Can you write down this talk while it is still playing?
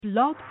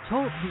Blog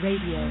Talk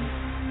Radio.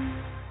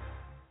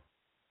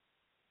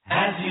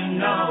 As you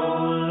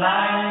know,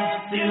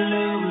 life's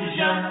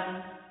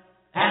illusion,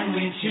 and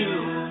we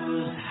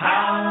choose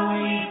how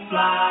we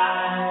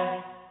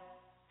fly.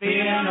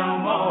 Fear no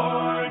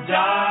more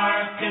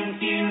dark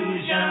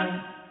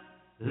confusion.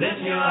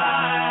 Lift your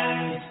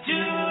eyes to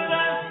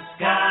the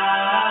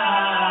sky,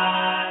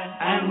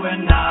 and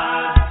we're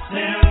not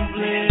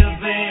simply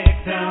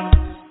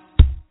victims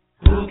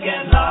who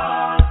get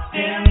lost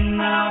in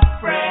the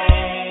fray.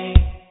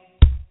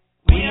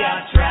 We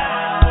are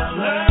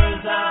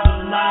travelers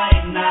of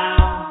light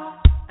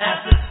now,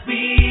 at the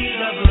speed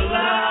of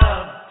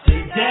love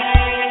today.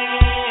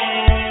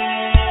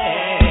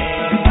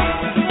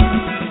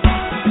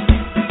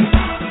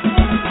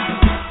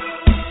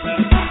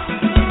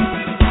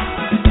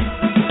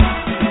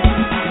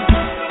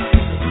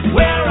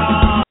 We're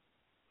on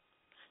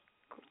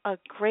a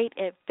great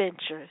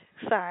adventure.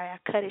 Sorry, I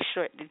cut it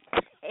short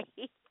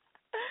today.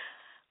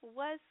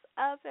 What's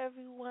up,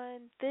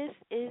 everyone? This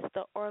is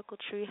the Oracle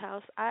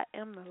Treehouse. I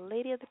am the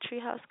Lady of the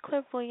Treehouse,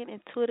 clairvoyant,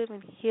 intuitive,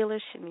 and healer,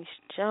 Shanice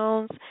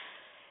Jones.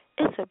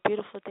 It's a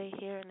beautiful day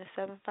here in the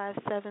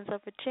 757s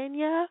of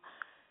Virginia.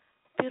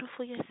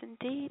 Beautiful, yes,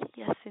 indeed.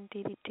 Yes,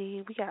 indeed,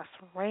 indeed. We got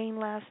some rain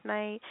last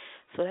night,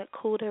 so that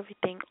cooled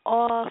everything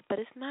off, but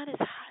it's not as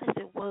hot as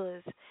it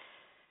was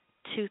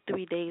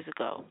 2-3 days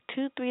ago.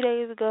 2-3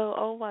 days ago,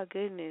 oh my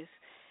goodness.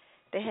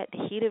 They had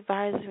the heat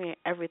advisory and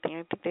everything.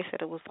 I think they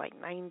said it was like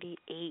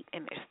 98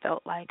 and it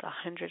felt like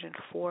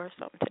 104 or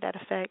something to that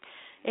effect.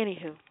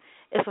 Anywho,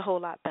 it's a whole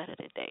lot better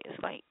today. It's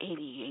like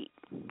 88,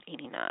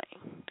 89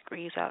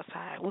 degrees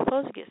outside. We're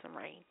supposed to get some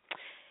rain.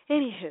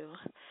 Anywho,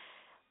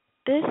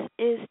 this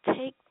is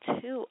take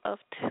 2 of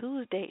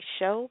Tuesday's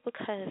show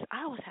because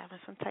I was having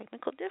some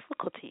technical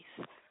difficulties.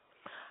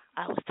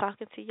 I was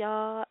talking to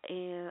y'all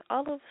and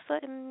all of a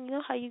sudden, you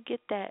know how you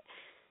get that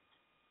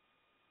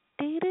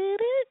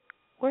dee-dee-dee?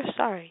 We're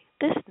sorry,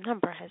 this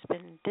number has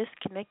been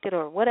disconnected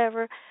or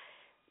whatever.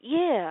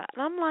 Yeah,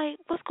 and I'm like,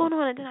 what's going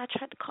on? And then I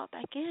tried to call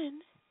back in,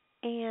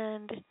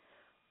 and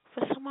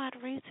for some odd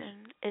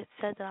reason, it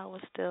said that I was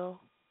still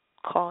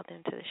called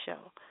into the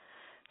show.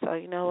 So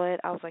you know what?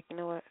 I was like, you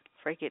know what?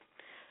 Freak it.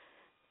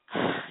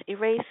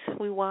 Erase,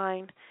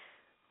 rewind,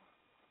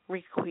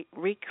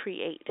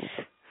 recreate.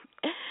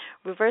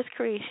 Reverse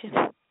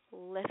creation,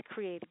 let's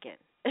create again.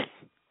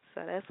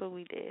 So that's what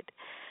we did.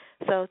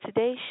 So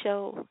today's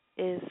show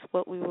is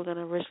what we were going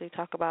to originally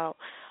talk about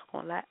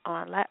on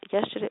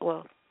yesterday.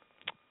 Well,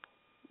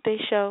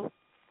 today's show,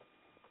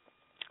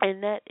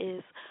 and that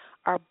is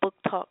our book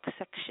talk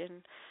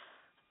section.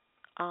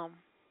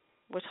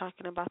 We're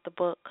talking about the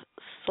book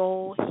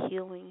Soul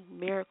Healing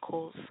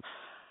Miracles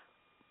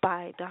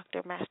by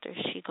Dr. Master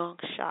Shigong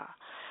Sha.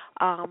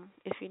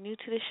 If you're new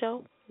to the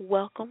show,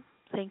 welcome.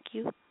 Thank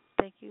you.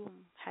 Thank you.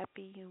 I'm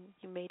happy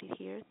you made it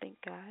here. Thank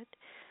God.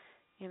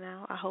 You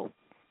know, I hope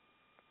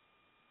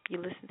you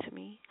listen to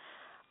me.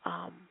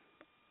 I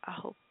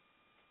hope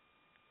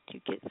you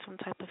get some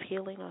type of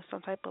healing on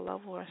some type of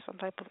level or some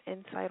type of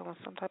insight on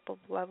some type of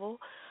level.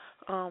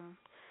 God,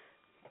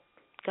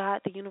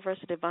 the universe,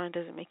 the divine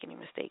doesn't make any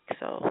mistakes,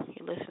 so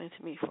you're listening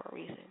to me for a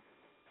reason,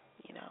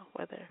 you know,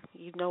 whether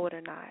you know it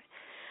or not.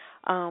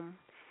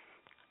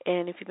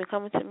 And if you've been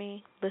coming to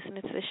me,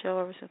 listening to the show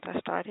ever since I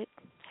started,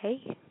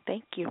 hey,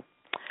 thank you.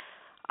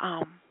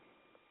 I've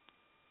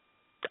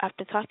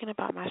been talking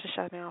about Master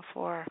Sha now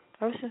for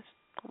ever since,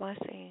 I want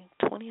to say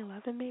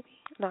 2011 maybe?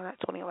 No, not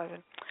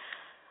 2011.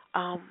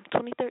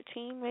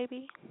 2013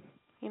 maybe,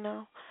 you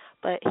know.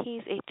 But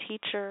he's a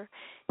teacher,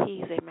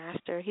 he's a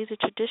master, he's a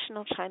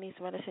traditional Chinese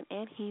medicine,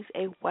 and he's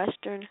a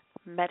Western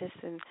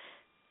medicine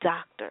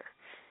doctor.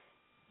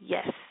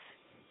 Yes,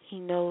 he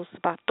knows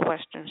about the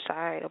Western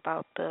side,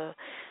 about the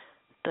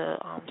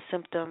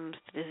symptoms,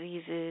 the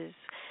diseases,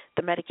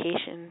 the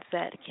medications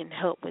that can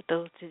help with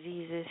those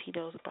diseases. He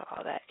knows about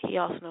all that. He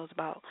also knows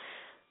about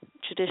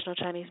traditional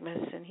Chinese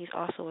medicine. He's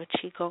also a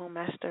Qigong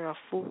master, a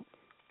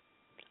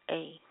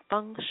a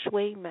Feng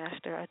Shui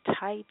master, a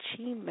Tai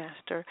Chi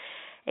master,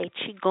 a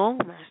Qigong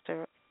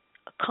master,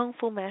 a Kung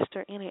Fu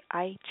master, and a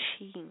I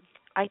Ching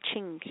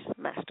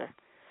master.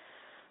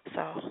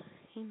 So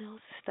he knows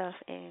stuff,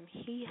 and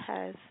he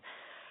has,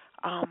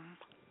 I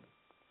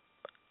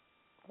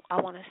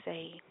want to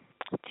say,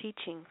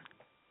 teaching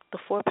the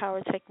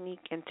 4-power technique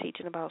and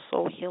teaching about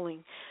soul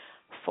healing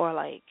for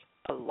like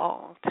a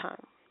long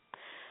time.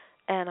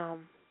 And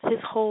his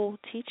whole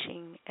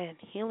teaching and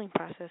healing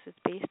process is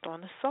based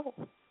on the soul.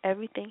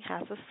 Everything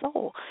has a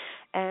soul.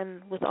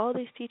 And with all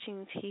these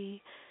teachings,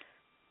 he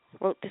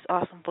wrote this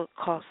awesome book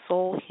called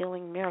Soul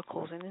Healing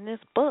Miracles. And in this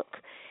book,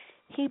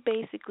 he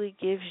basically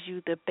gives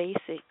you the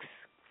basics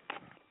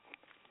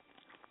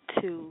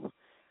to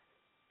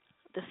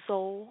the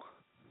soul,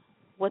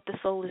 what the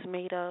soul is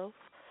made of,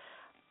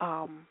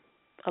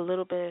 a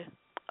little bit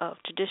of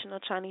traditional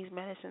Chinese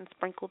medicine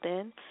sprinkled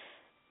in,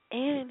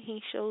 and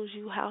he shows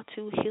you how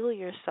to heal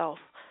yourself,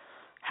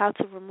 how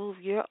to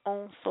remove your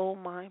own soul,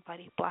 mind,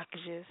 body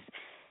blockages,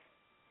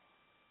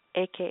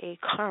 aka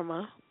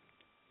karma,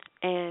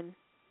 and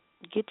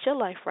get your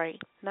life right,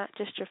 not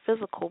just your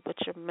physical, but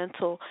your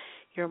mental,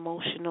 your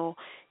emotional,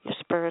 your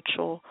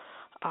spiritual,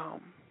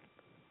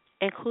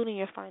 including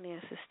your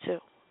finances too.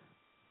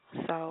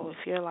 So if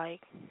you're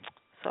like,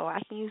 so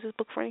I can use this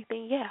book for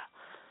anything, yeah.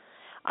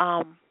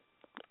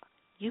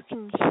 You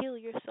can heal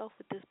yourself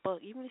with this book.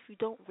 Even if you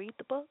don't read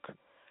the book,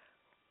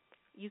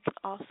 you can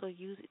also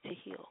use it to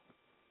heal.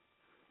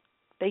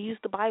 They use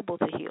the Bible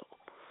to heal.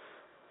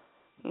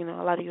 You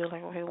know, a lot of you are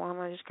like, okay, why don't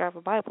I just grab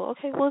a Bible?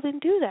 Okay, well then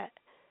do that.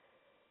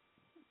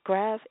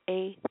 Grab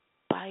a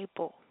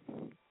Bible.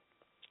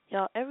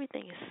 Y'all,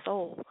 everything is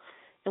soul.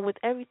 And with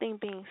everything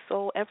being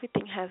soul,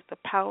 everything has the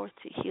power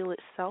to heal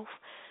itself.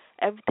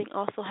 Everything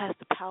also has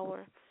the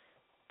power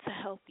to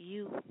help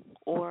you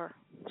or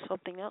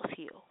something else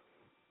heal.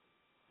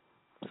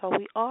 So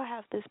we all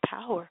have this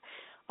power.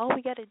 All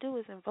we got to do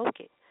is invoke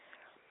it.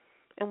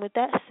 And with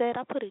that said,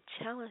 I put a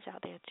challenge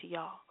out there to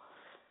y'all.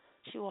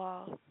 To you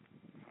all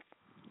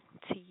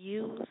to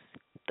use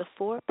the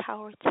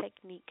 4-power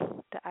technique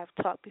that I've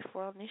taught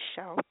before on this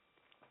show.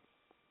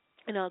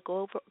 And I'll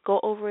go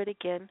over it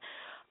again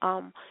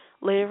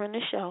later in the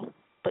show.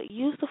 But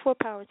use the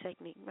 4-power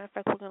technique. Matter of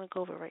fact, we're going to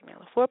go over it right now.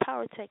 The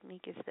 4-power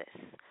technique is this.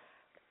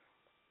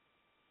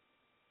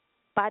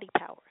 Body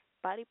power.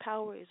 Body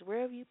power is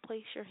wherever you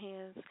place your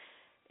hands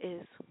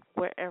is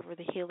wherever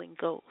the healing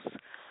goes.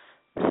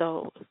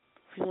 So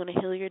if you want to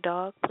heal your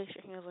dog, place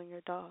your hands on your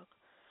dog.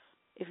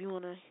 If you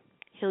want to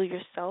heal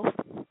yourself,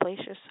 place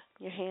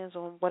your hands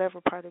on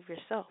whatever part of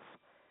yourself.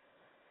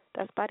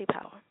 That's body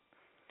power.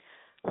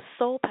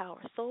 Soul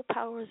power. Soul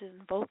power is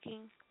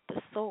invoking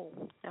the soul.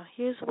 Now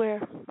here's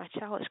where my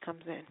challenge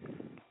comes in.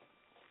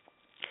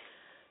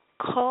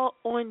 Call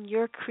on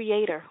your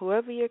creator,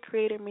 whoever your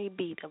creator may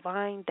be,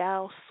 divine,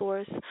 Tao,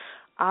 source,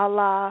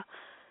 Allah,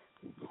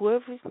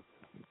 whoever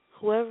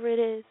it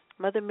is,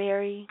 Mother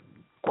Mary,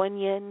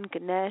 Guan Yin,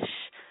 Ganesh,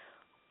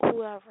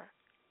 whoever.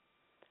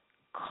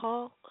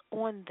 Call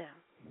on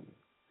them.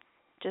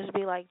 Just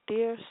be like,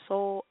 dear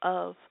soul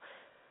of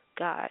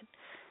God,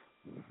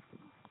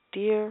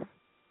 dear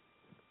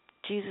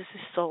Jesus'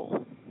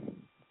 soul,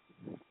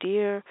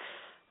 dear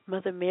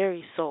Mother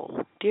Mary's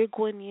soul, dear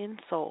Guan Yin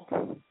soul.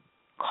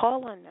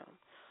 Call on them.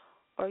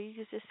 Or you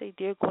can just say,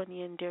 dear Guan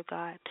Yin, dear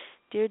God,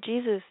 dear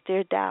Jesus,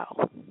 dear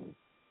Tao.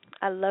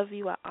 I love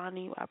you, I honor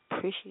you, I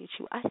appreciate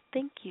you, I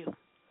thank you.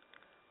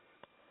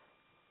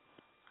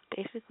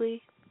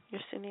 Basically,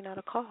 you're sending out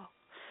a call.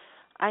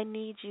 I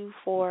need you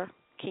for,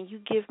 can you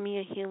give me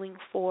a healing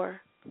for,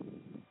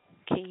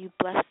 can you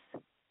bless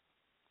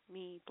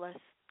me, bless,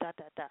 da,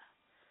 da, da.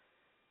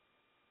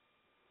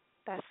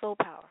 That's soul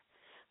power.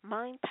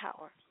 Mind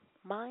power.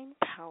 Mind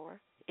power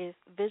is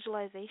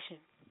visualization.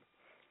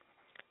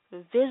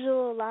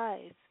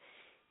 Visualize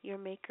your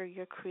maker,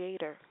 your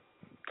creator,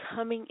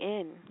 coming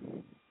in.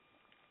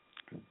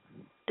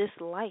 This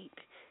light.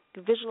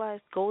 Visualize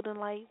golden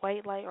light,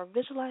 white light, or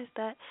visualize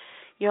that,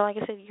 like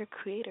I said, your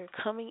creator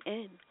coming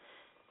in.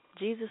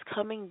 Jesus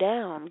coming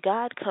down,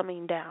 God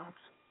coming down,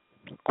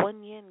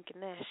 Guan Yin,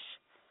 Ganesh,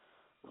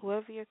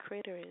 whoever your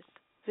creator is,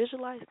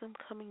 visualize them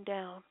coming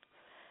down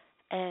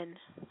and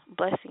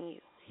blessing you,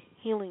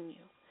 healing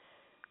you,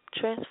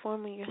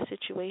 transforming your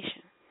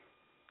situation.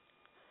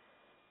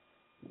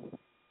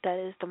 That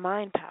is the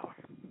mind power.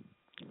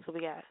 So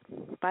we got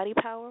body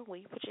power, where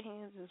you put your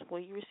hands is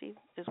where you receive,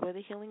 is where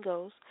the healing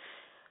goes.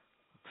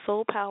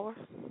 Soul power,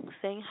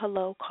 saying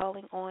hello,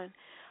 calling on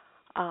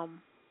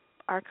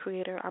our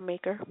creator, our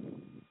maker.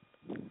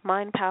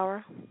 Mind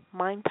power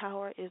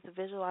is the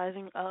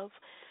visualizing of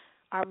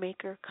our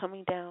maker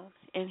coming down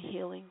and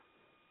healing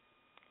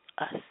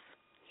us,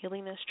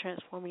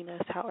 transforming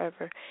us,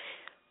 however,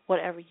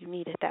 whatever you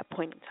need at that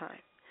point in time.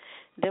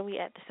 Then we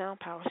add the sound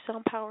power.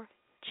 Sound power,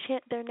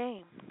 chant their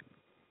name.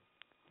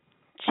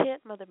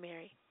 Chant Mother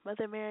Mary,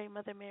 Mother Mary,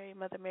 Mother Mary,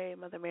 Mother Mary,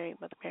 Mother Mary,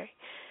 Mother Mary.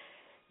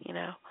 You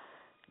know,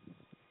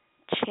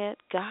 chant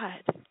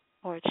God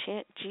or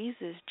chant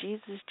Jesus,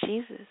 Jesus,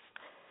 Jesus.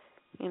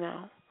 You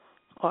know,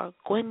 or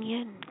Guan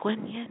Yin,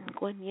 Guan Yin,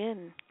 Guan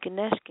Yin,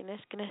 Ganesh,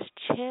 Ganesh, Ganesh.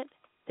 Chant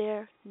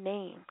their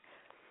name.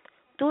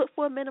 Do it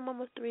for a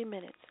minimum of 3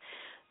 minutes.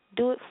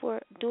 Do it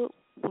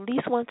at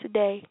least once a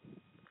day,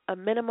 a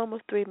minimum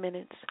of 3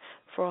 minutes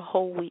for a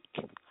whole week.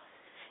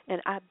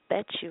 And I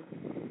bet you,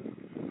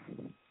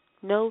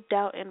 no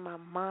doubt in my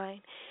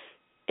mind,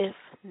 if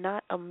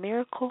not a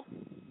miracle,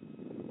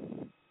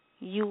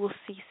 you will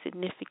see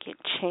significant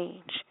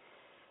change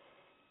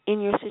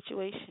in your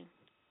situation,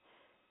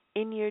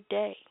 in your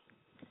day,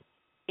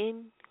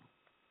 in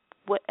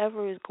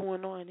whatever is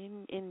going on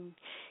in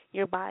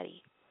your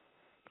body.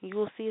 You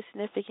will see a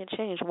significant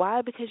change.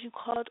 Why? Because you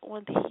called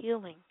on the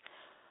healing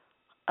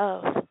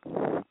of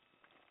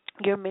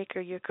your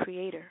maker, your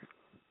creator,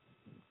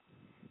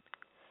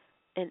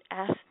 and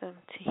asked them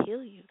to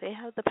heal you. They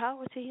have the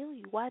power to heal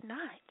you. Why not?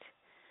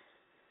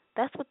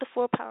 That's what the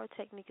 4-power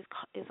technique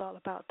is all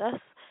about. That's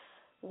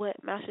what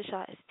Master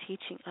Sha is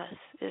teaching us,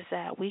 is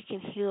that we can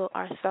heal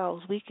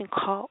ourselves. We can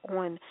call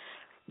on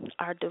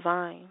our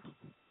divine,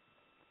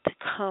 to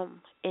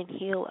come and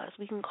heal us.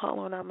 We can call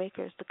on our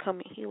makers to come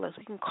and heal us.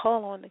 We can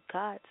call on the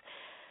gods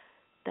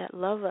that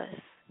love us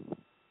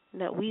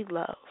and that we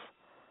love.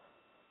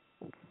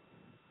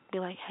 Be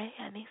like, hey,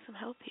 I need some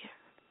help here.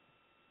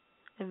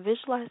 And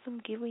visualize them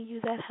giving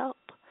you that help.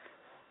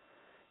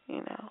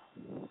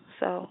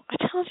 So I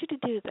challenge you to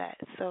do that.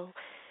 So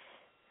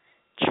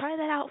try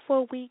that out for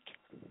a week.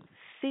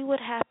 See what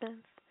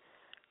happens.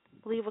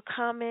 Leave a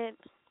comment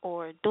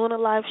or doing a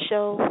live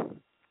show.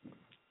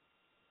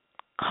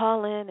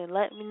 Call in and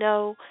let me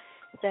know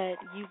that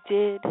you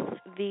did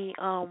the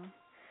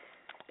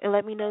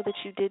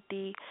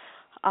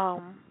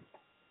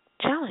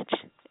challenge,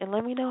 and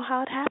let me know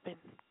how it happened.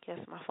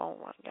 Guess my phone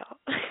rang, y'all.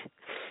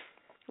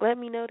 Let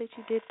me know that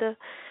you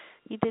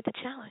did the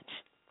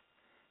challenge.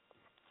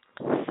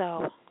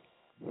 So,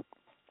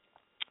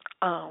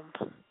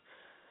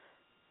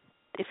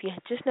 if you're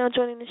just now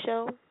joining the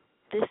show,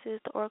 this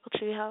is the Oracle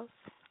Treehouse.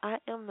 I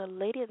am the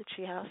lady of the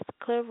treehouse, the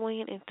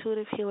clairvoyant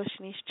intuitive healer,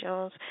 Shanice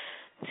Jones.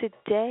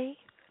 Today,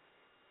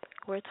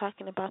 we're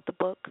talking about the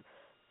book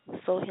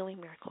Soul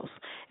Healing Miracles.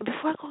 And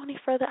before I go any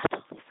further, I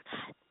totally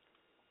forgot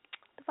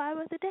the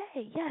vibe of the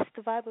day. Yes,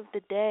 the vibe of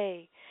the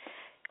day.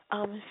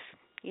 If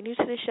you're new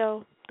to the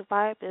show, the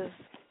vibe is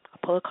I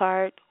pull a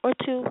card or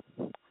two,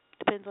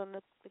 depends on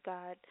the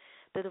God,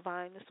 the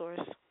divine, the source,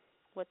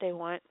 what they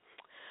want.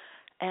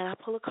 And I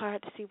pull a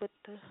card to see what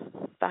the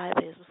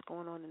vibe is, what's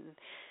going on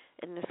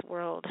in this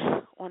world,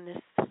 on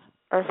this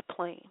earth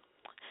plane.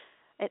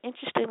 And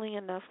interestingly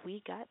enough,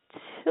 we got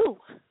two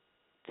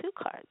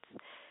cards.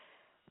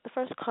 The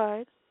first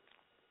card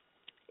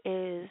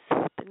is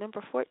the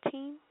number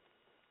 14.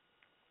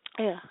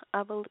 Yeah,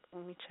 let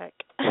me check.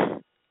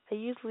 I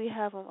usually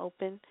have them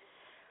open,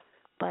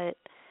 but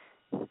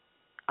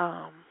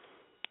I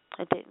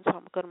didn't, so I'm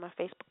going to go to my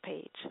Facebook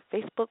page.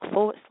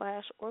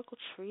 Facebook.com/Oracle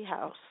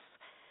Treehouse.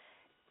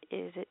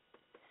 Is it?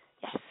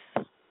 Yes.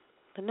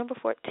 The number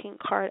 14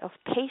 card of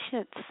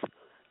patience.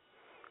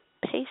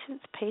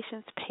 Patience,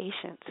 patience,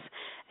 patience.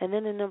 And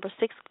then the number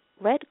 6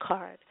 red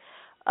card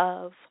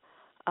of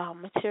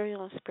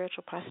material and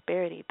spiritual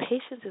prosperity.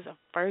 Patience is a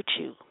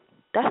virtue.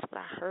 That's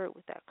what I heard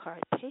with that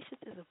card.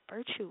 Patience is a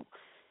virtue,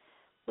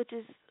 which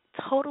is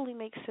totally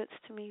makes sense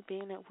to me,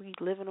 being that we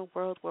live in a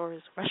world where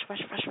it's rush,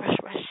 rush, rush, rush,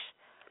 rush.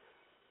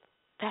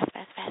 Fast,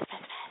 fast, fast,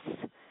 fast,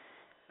 fast.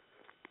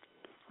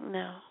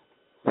 No.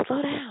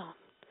 Slow down.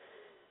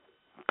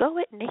 Go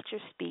at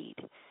nature's speed.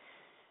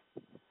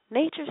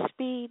 Nature's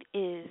speed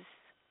is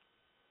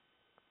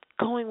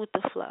going with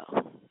the flow.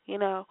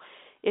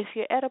 If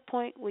you're at a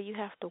point where you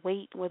have to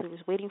wait, whether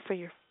it's waiting for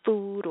your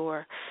food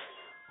or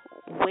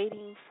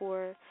waiting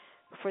for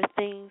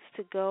things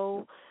to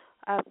go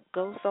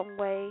some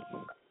way,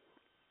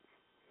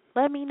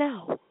 let me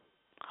know.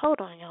 Hold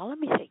on, y'all. Let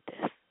me take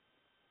this.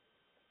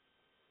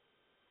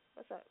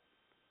 What's up?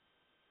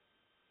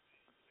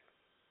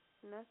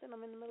 Nothing.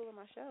 I'm in the middle of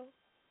my show.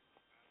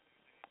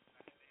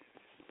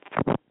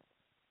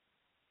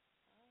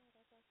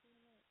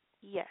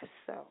 Yes,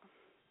 so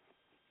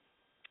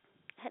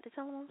I had to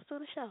tell them I was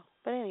doing a show.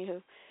 But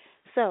anywho,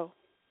 so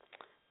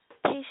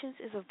patience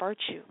is a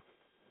virtue.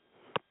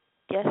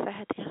 Yes, I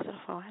had to answer the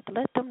phone. I had to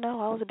let them know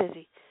I was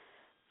busy.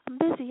 I'm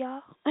busy,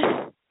 y'all.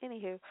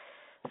 Anywho,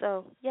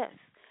 so yes,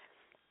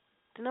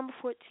 the number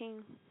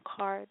 14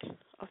 card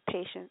of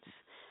patience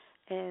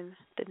and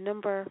the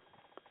number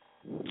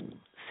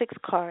 6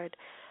 card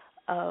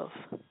of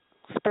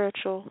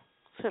spiritual.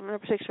 So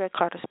number 6 red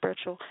card of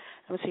spiritual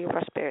and material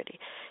prosperity.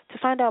 To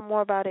find out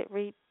more about it,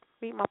 read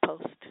my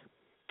post.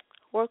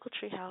 Oracle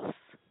Treehouse,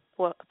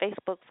 or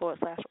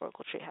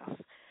Facebook.com/Oracle Treehouse.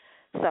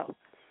 So,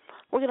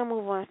 we're going to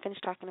move on and finish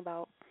talking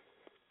about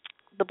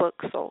the book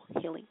Soul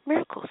Healing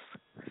Miracles.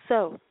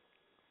 So,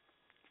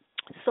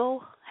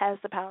 soul has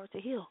the power to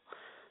heal.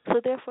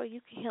 So, therefore,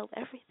 you can heal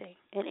everything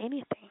and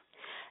anything.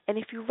 And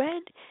if you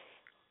read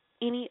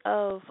any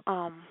of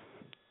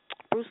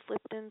Bruce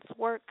Lipton's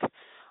work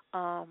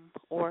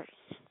or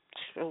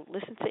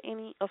listen to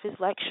any of his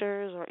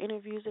lectures or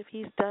interviews if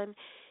he's done,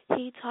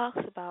 he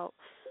talks about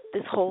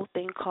this whole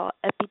thing called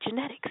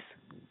epigenetics,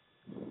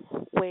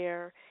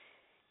 where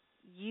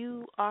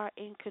you are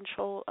in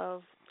control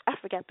of, I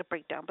forgot the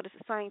breakdown, but it's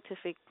a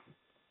scientific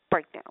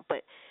breakdown.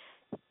 But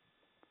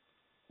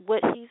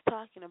what he's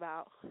talking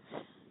about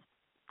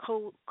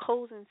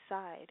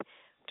coincide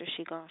to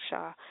Qigong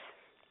Sha,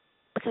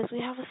 because we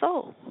have a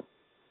soul.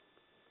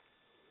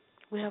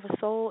 We have a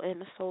soul, and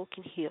the soul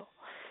can heal.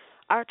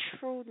 Our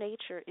true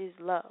nature is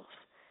love.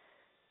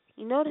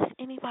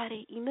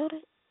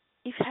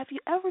 Have you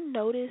ever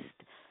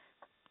noticed,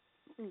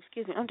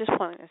 excuse me, I'm just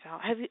pointing this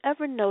out. Have you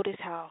ever noticed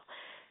how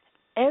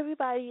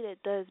everybody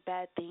that does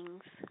bad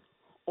things,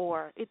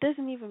 or it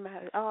doesn't even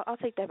matter, I'll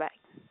take that back,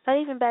 not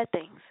even bad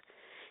things,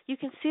 you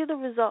can see the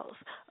results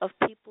of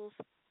people's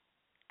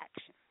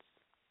actions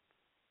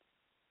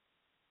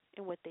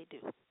and what they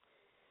do.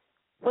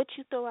 What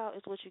you throw out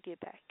is what you get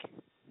back,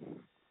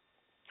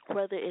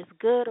 whether it's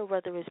good or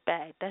whether it's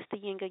bad. That's the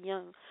yin and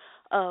yang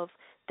of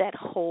that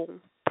whole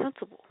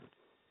principle.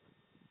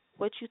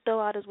 What you throw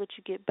out is what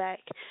you get back,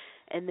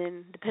 And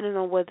then, depending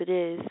on what it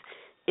is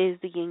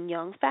the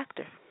yin-yang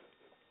factor.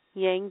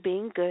 Yang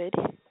being good,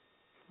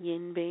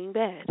 yin being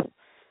bad,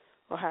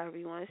 or however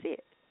you want to see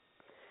it.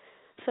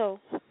 So,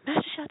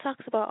 Master Sha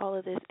talks about all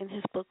of this in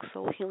his book,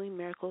 Soul Healing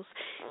Miracles.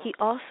 He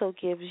also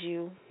gives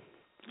you,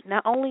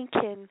 not only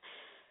can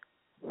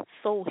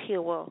soul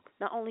heal,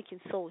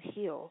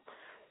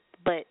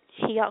 but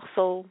he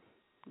also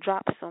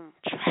drops some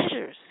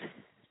treasures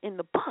in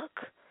the book.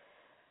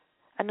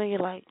 I know you're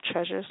like,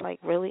 treasures? Like,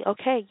 really?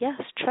 Okay,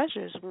 yes,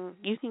 treasures.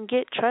 You can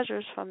get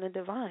treasures from the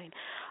divine.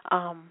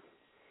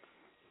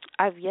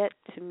 I've yet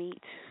to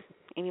meet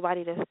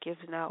anybody that's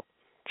given out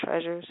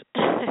treasures,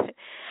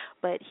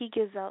 but he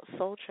gives out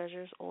soul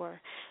treasures or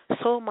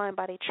soul mind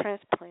body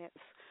transplants,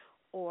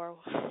 or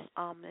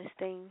this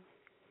thing.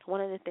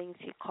 One of the things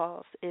he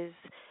calls is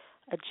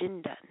a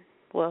jindan.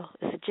 Well,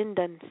 it's a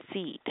jindan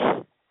seed.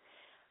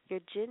 Your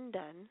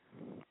jindan,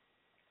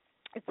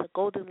 it's a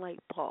golden light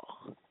ball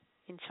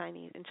in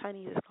Chinese. In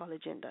Chinese, it's called a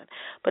jindan,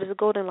 but it's a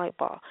golden light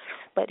ball.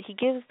 But he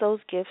gives those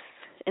gifts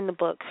in the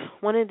book.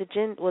 One of the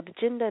the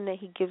jindan that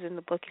he gives in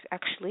the book is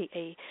actually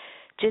a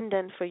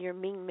jindan for your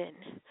Mingmen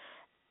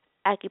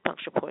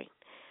acupuncture point.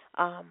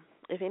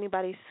 If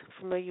anybody's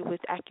familiar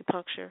with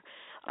acupuncture,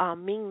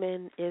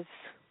 Mingmen is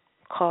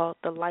called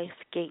the life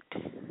gate.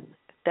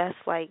 That's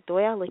like, the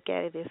way I look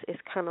at it is,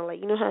 it's kind of like,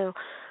 you know how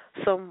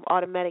some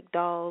automatic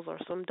dolls or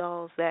some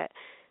dolls that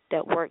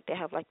work, they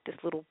have like this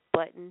little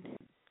button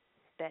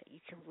that you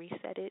can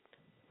reset it.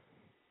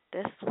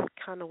 That's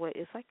kind of what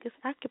it's like. It's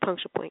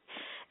acupuncture point,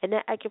 and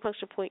that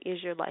acupuncture point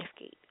is your life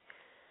gate.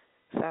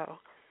 So,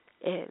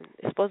 and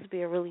it's supposed to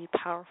be a really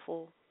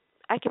powerful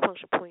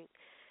acupuncture point.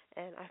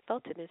 And I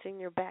felt it. It's in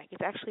your back.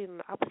 It's actually on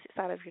the opposite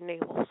side of your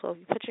navel. So if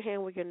you put your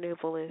hand where your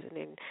navel is and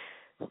then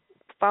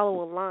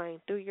follow a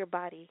line through your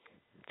body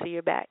to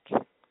your back,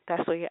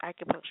 that's where your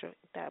acupuncture,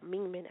 that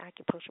Mingmen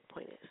acupuncture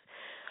point is.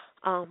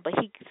 But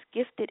he's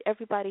gifted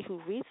everybody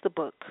who reads the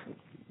book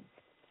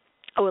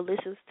or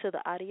listens to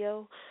the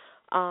audio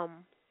a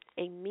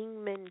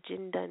Mingmen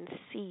Jindan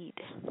seed.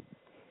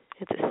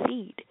 It's a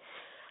seed.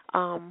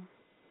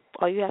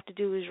 All you have to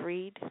do is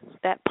read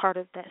that part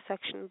of that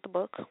section of the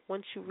book.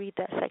 Once you read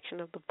that section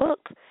of the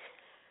book,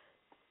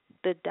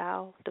 the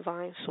Tao,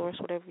 divine source,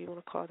 whatever you want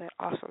to call that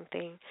awesome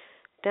thing,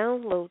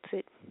 downloads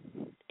it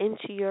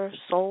into your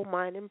soul,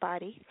 mind, and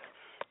body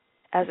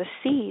as a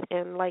seed.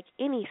 And like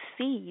any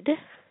seed,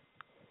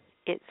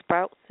 it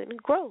sprouts and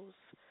it grows.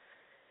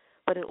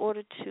 But in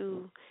order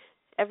to,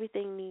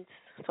 everything needs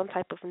some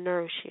type of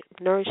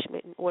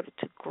nourishment in order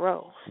to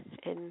grow.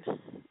 And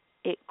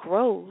it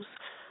grows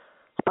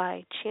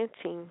by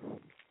chanting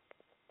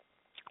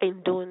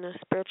and doing the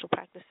spiritual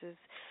practices,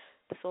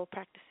 the soul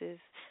practices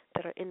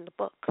that are in the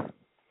book.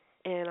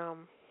 And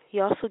he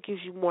also gives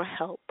you more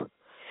help.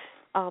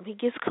 He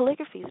gives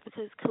calligraphies,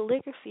 because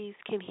calligraphies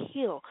can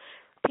heal.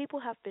 People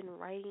have been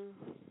writing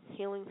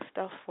healing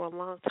stuff for a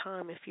long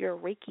time. If you're a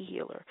Reiki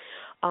healer,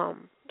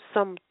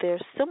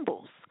 there's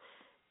symbols,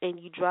 and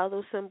you draw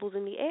those symbols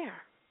in the air.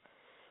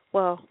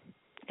 Well,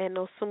 and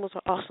those symbols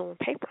are also on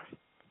paper.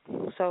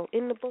 So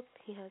in the book,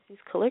 he has these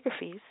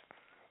calligraphies.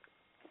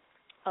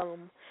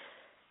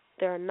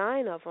 There are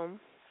 9 of them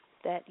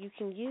that you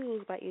can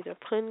use by either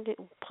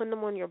putting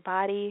them on your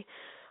body,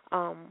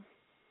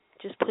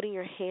 just putting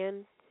your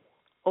hand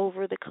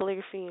over the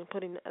calligraphy and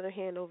putting the other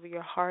hand over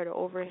your heart,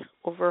 or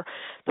over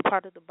the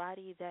part of the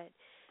body that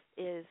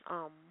is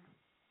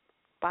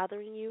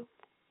bothering you.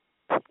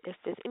 If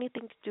there's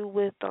anything to do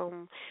with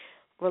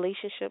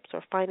relationships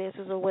or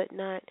finances or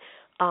whatnot,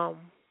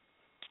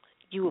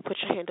 you would put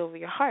your hand over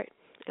your heart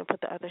and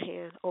put the other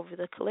hand over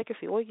the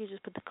calligraphy, or you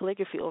just put the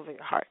calligraphy over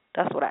your heart.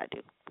 That's what I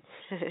do.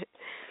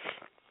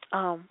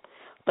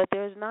 But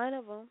there's 9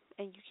 of them,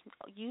 and you can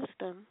use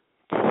them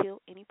to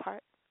heal any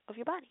part of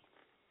your body.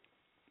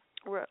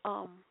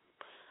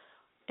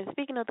 And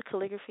speaking of the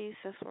calligraphy,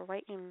 since we're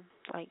right in,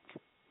 like,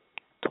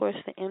 towards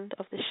the end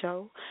of the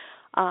show,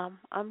 I'm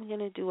going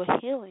to do a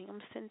healing. I'm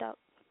going to send out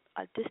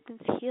a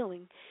distance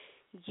healing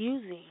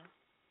using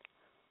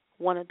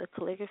one of the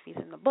calligraphies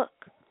in the book.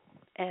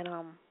 And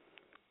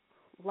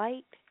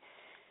light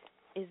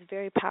is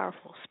very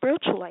powerful.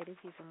 Spiritual light is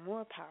even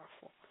more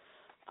powerful.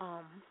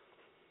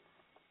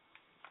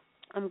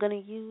 I'm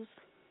going to use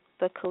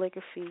the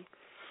calligraphy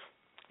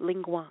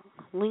Lingguang.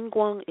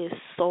 Lingguang is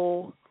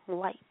soul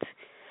light.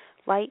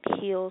 Light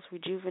heals,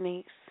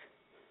 rejuvenates,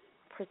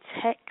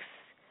 protects.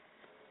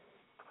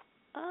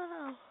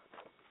 Oh,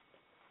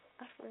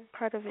 I forgot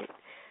part of it.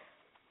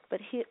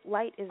 But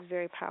light is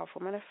very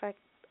powerful. Matter of fact,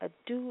 a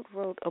dude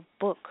wrote a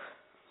book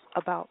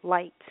about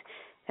light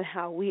and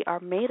how we are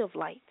made of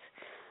light.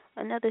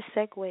 Another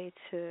segue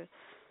to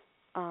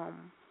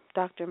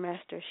Dr.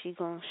 Master Shi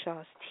Gong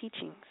Shaw's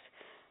teachings.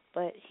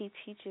 But he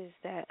teaches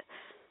that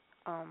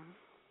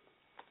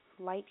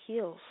light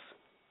heals,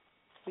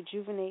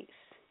 rejuvenates,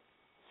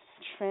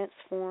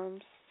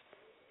 transforms.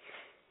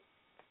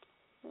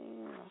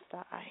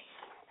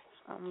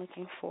 I'm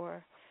looking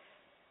for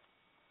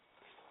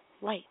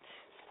light.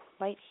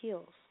 Light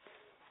heals,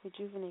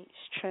 rejuvenates,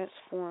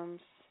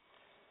 transforms.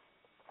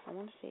 I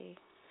want to say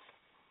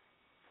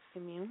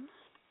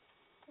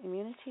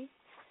immunity.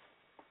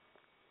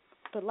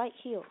 But light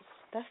heals.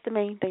 That's the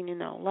main thing to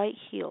know. Light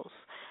heals.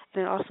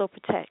 And it also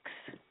protects.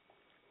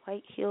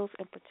 Light heals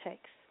and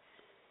protects.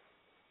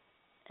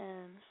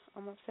 And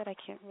I'm upset I'm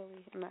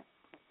not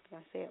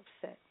going to say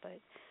upset, but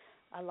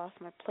I lost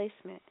my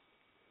placement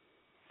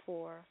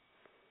for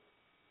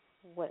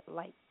what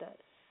light does.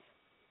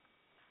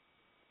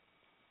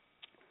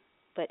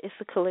 But it's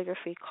a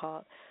calligraphy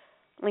called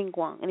Ling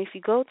Guang. And if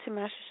you go to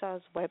Master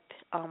Sha's web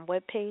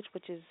page,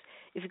 which is,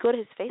 if you go to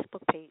his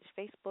Facebook page,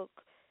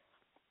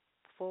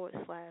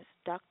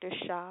 Facebook.com/Dr.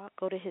 Sha,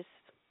 go to his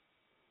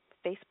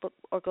Facebook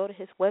or go to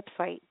his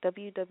website,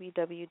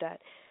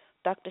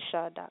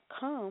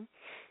 www.drsha.com,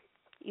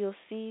 you'll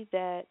see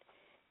that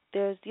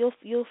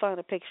you'll find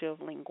a picture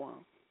of Ling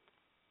Guang.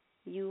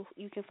 You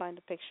can find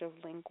a picture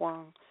of Ling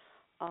Guang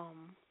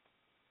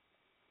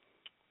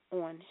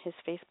on his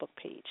Facebook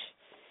page.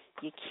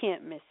 You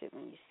can't miss it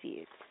when you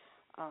see it.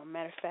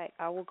 Matter of fact,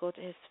 I will go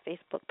to his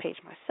Facebook page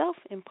myself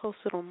and post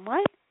it on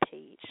my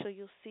page so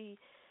you'll see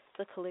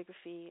the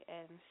calligraphy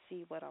and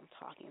see what I'm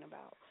talking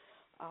about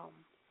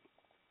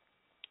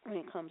when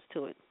it comes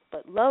to it.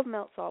 But love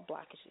melts all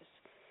blockages,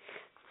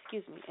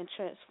 and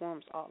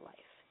transforms all life.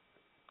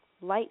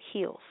 Light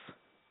heals,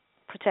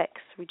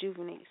 protects,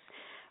 rejuvenates,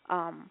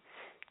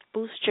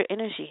 boosts your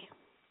energy.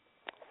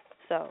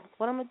 So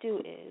what I'm going to do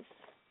is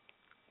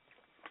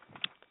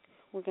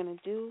we're going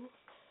to do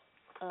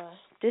a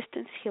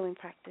distance healing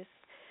practice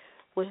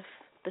with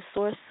the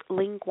source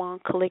Ling Guang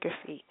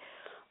calligraphy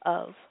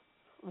of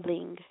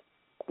Ling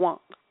Guang.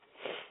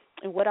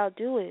 And what I'll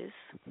do is,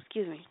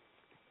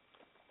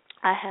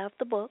 I have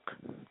the book,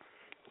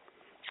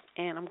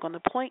 and I'm going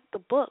to point the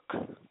book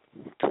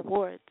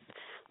towards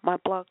my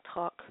Blog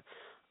Talk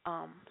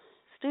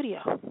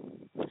studio.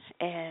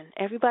 And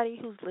everybody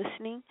who's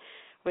listening,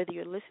 whether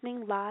you're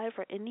listening live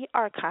or in the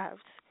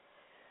archives,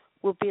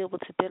 will be able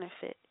to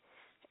benefit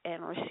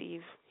and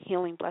receive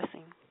healing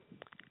blessing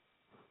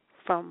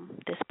from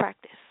this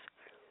practice.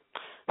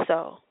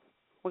 So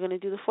we're going to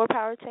do the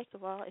 4-power tech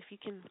of all. If you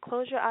can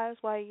close your eyes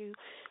while you're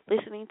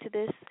listening to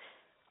this,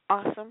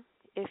 awesome.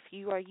 If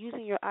you are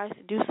using your eyes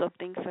to do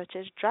something such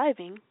as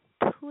driving,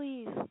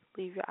 please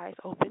leave your eyes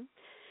open.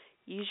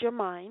 Use your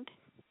mind.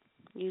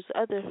 Use the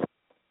other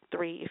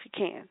 3 if you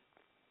can.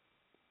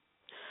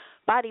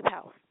 Body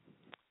power.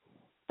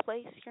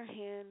 Place your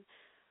hand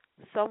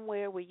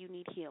somewhere where you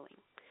need healing.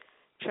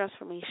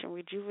 Transformation,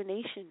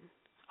 rejuvenation,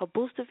 a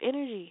boost of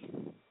energy,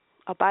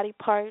 a body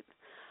part.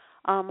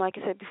 Like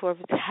I said before,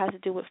 if it has to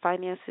do with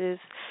finances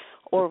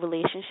or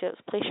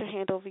relationships, place your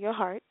hand over your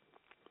heart.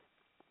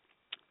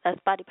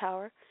 That's body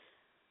power.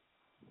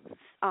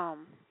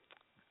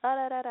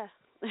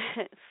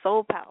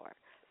 Soul power.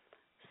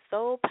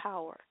 Soul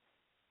power.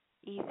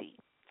 Easy.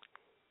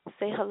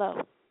 Say hello.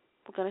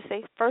 We're going to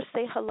say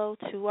hello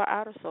to our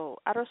outer soul.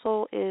 Inner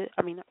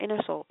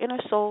soul.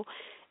 Inner soul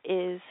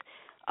is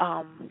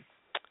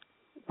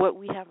what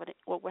we're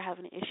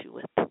having an issue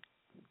with.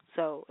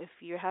 So if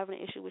you're having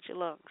an issue with your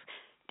lungs,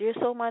 dear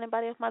soul, mind, and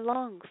body of my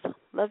lungs,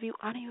 love you,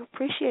 honor you,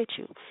 appreciate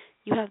you.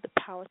 You have the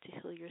power to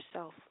heal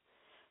yourself.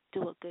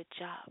 Do a good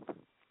job.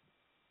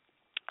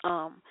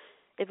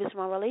 If it's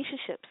my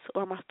relationships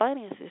or my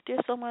finances,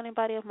 dear soul, mind, and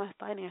body of my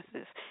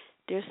finances,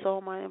 dear soul,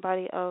 mind, and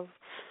body of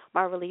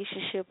my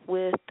relationship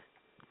with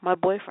my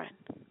boyfriend,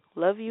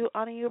 love you,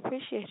 honor you,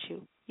 appreciate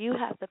you. You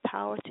have the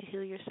power to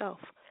heal yourself.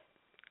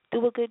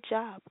 Do a good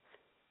job.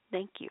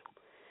 Thank you.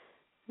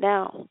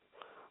 Now,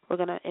 we're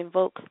going to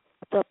invoke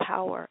the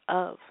power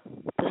of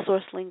the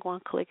source Ling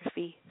Guang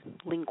calligraphy,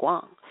 Ling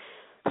Guang.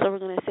 So we're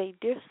going to say,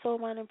 dear soul,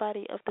 mind, and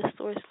body of the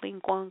source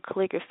Ling Guang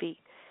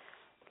calligraphy,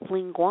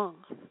 Ling Guang,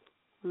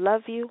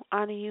 love you,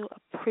 honor you,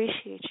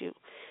 appreciate you.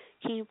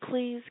 Can you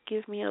please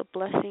give me a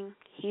blessing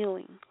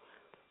healing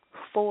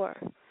for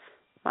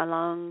my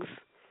lungs,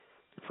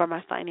 for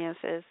my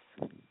finances,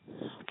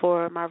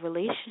 for my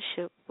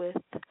relationship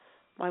with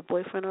my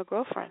boyfriend or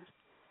girlfriend?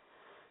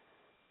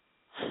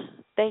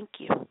 Thank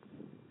you.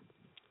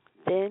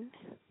 Then,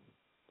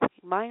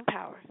 mind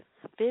power.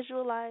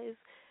 Visualize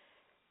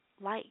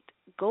light,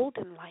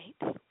 golden light,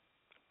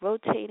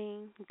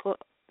 rotating,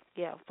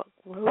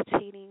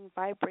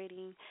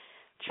 vibrating,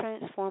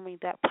 transforming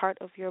that part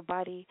of your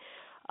body,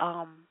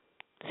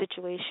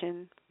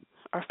 situation,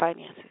 or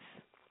finances.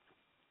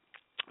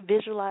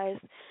 Visualize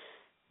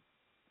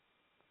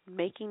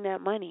making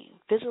that money.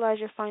 Visualize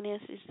your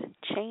finances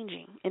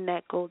changing in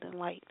that golden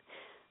light.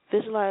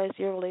 Visualize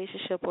your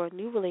relationship or a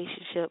new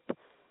relationship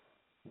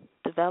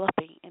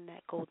developing in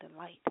that golden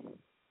light.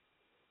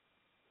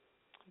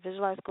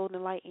 Visualize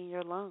golden light in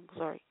your lungs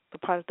or the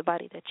part of the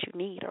body that you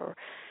need or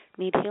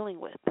need healing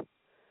with.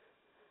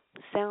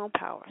 Sound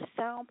power.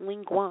 Sound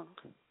Ling Guang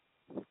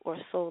or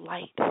soul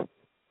light.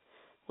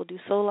 We'll do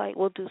soul light.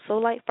 We'll do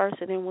soul light first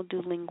and then we'll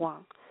do Ling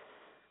Guang.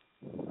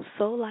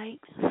 Soul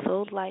light,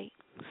 soul light,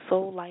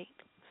 soul light,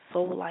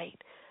 soul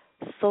light,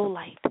 soul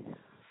light,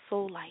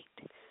 soul light,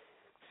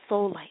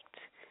 soul light,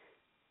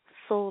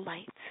 soul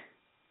light,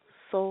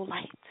 soul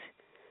light,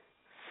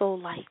 soul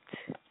light,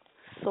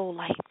 so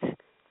light,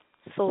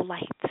 so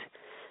light,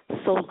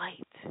 so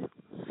light,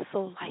 so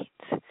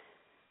light,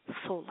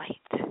 so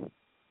light.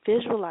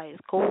 Visualize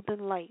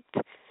golden light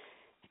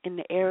in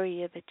the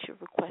area that you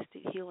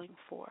requested healing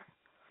for.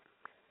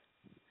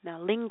 Now,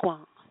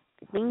 Lingguang,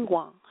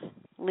 Lingguang,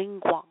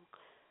 Lingguang,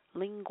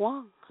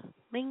 Lingguang,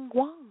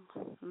 Lingguang,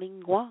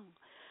 Lingguang.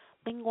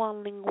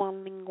 Lingguang,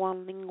 Lingguang,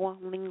 Lingguang, Lingguang,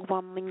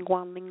 Lingguang, Lingguang,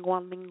 Lingguang,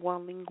 Lingguang,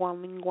 Lingguang,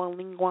 Lingguang,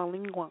 Lingguang,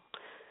 Lingguang.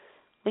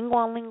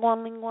 Lingguang, Lingguang,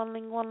 Lingguang,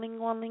 Lingguang,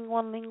 Lingguang,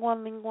 Lingguang, Lingguang,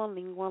 Lingguang,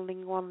 Lingguang,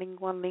 Lingguang,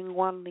 Lingguang,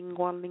 Lingguang,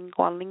 Lingguang,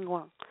 Lingguang,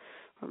 Lingguang.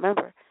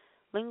 Remember,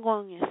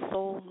 Lingguang is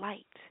so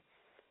light.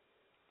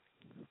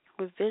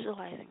 We're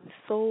visualizing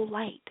so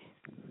light.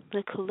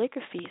 The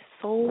calligraphy is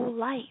so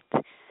light,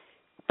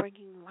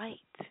 bringing light,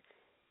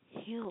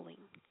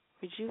 healing,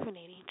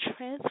 rejuvenating,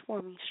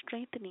 transforming,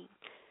 strengthening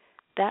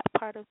that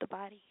part of the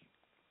body,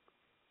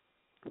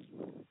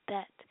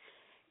 that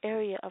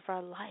area of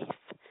our life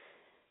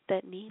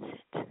that needs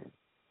it.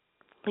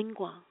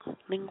 Lingguang,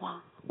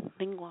 Lingguang,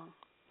 Lingguang,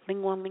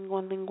 Lingguang,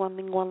 Lingguang, Lingguang,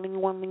 Lingguang,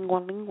 Lingguang,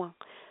 Lingguang,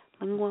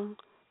 Lingguang,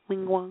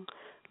 Lingguang,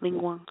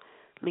 Lingguang,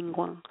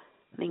 Lingguang,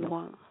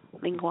 Lingguang,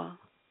 Lingguang,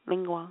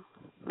 Lingguang,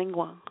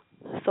 Lingguang.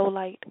 So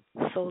light,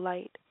 so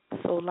light,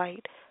 so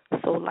light,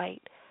 so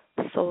light,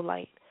 so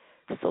light,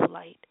 so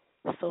light,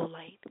 so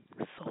light,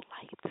 so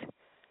light.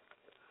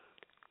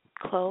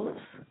 Close.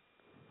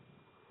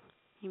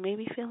 You may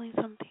be feeling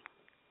something.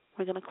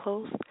 We're going to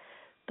close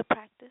the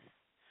practice,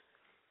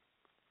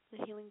 the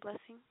healing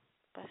blessing,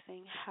 by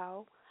saying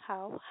how,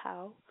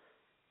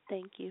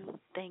 thank you,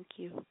 thank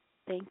you,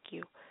 thank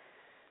you,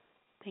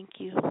 thank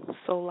you,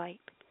 so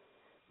light.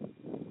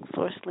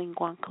 Source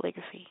Lingguang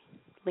calligraphy,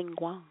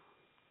 Lingguang.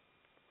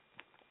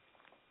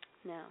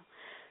 Now,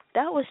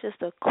 that was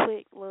just a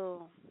quick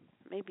little,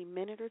 maybe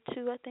minute or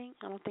two, I think.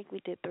 I don't think we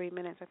did 3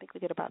 minutes. I think we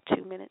did about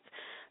 2 minutes.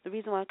 The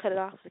reason why I cut it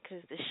off is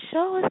because the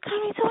show is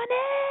coming to an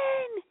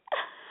end.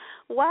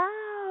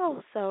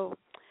 Wow. So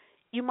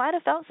you might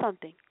have felt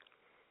something.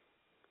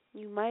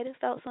 You might have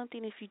felt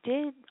something. If you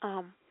did,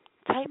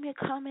 type me a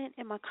comment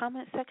in my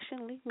comment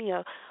section. Leave me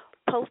a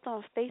post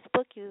on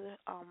Facebook, either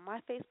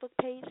my Facebook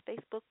page,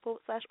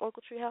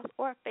 Facebook.com/Oracle Treehouse,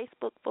 or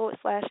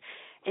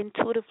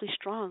Facebook.com/Intuitively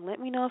Strong. Let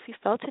me know if you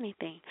felt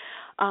anything.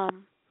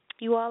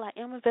 You all, I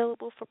am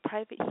available for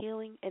private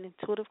healing and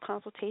intuitive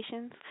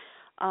consultations.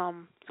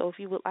 So if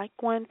you would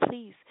like one,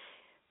 please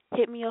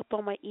hit me up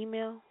on my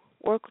email,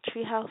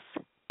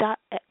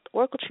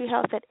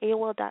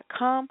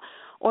 oracletreehouse@AOL.com,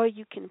 or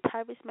you can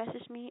private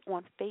message me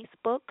on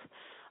Facebook.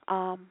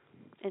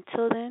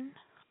 Until then,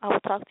 I will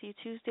talk to you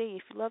Tuesday.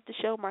 If you love the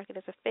show, mark it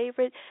as a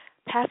favorite.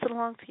 Pass it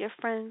along to your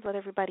friends. Let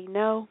everybody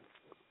know.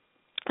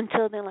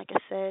 Until then, like I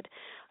said,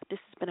 this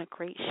has been a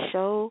great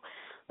show.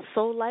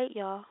 So light,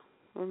 y'all.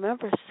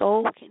 Remember,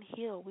 soul can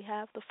heal. We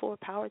have the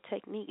 4-power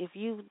technique. If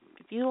you're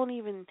not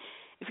even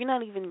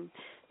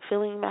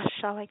feeling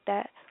masha like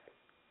that,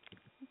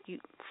 you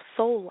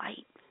soul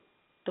light.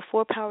 The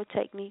 4-power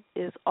technique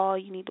is all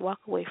you need to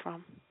walk away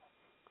from.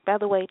 By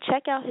the way,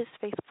 check out his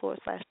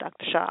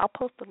Facebook.com/Dr. Shah. I'll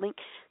post the link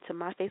to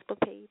my Facebook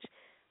page.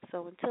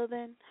 So until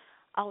then,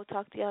 I will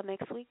talk to y'all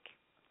next week.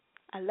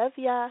 I love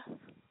y'all.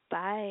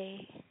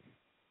 Bye.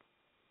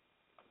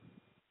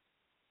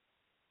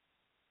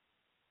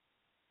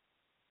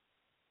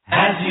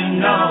 As you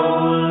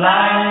know,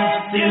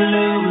 life's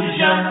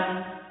illusion,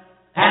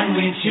 and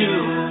we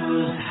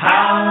choose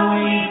how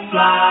we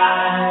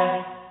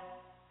fly.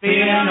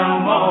 Fear no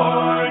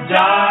more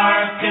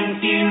dark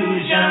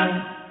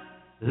confusion.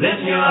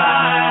 Lift your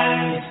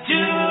eyes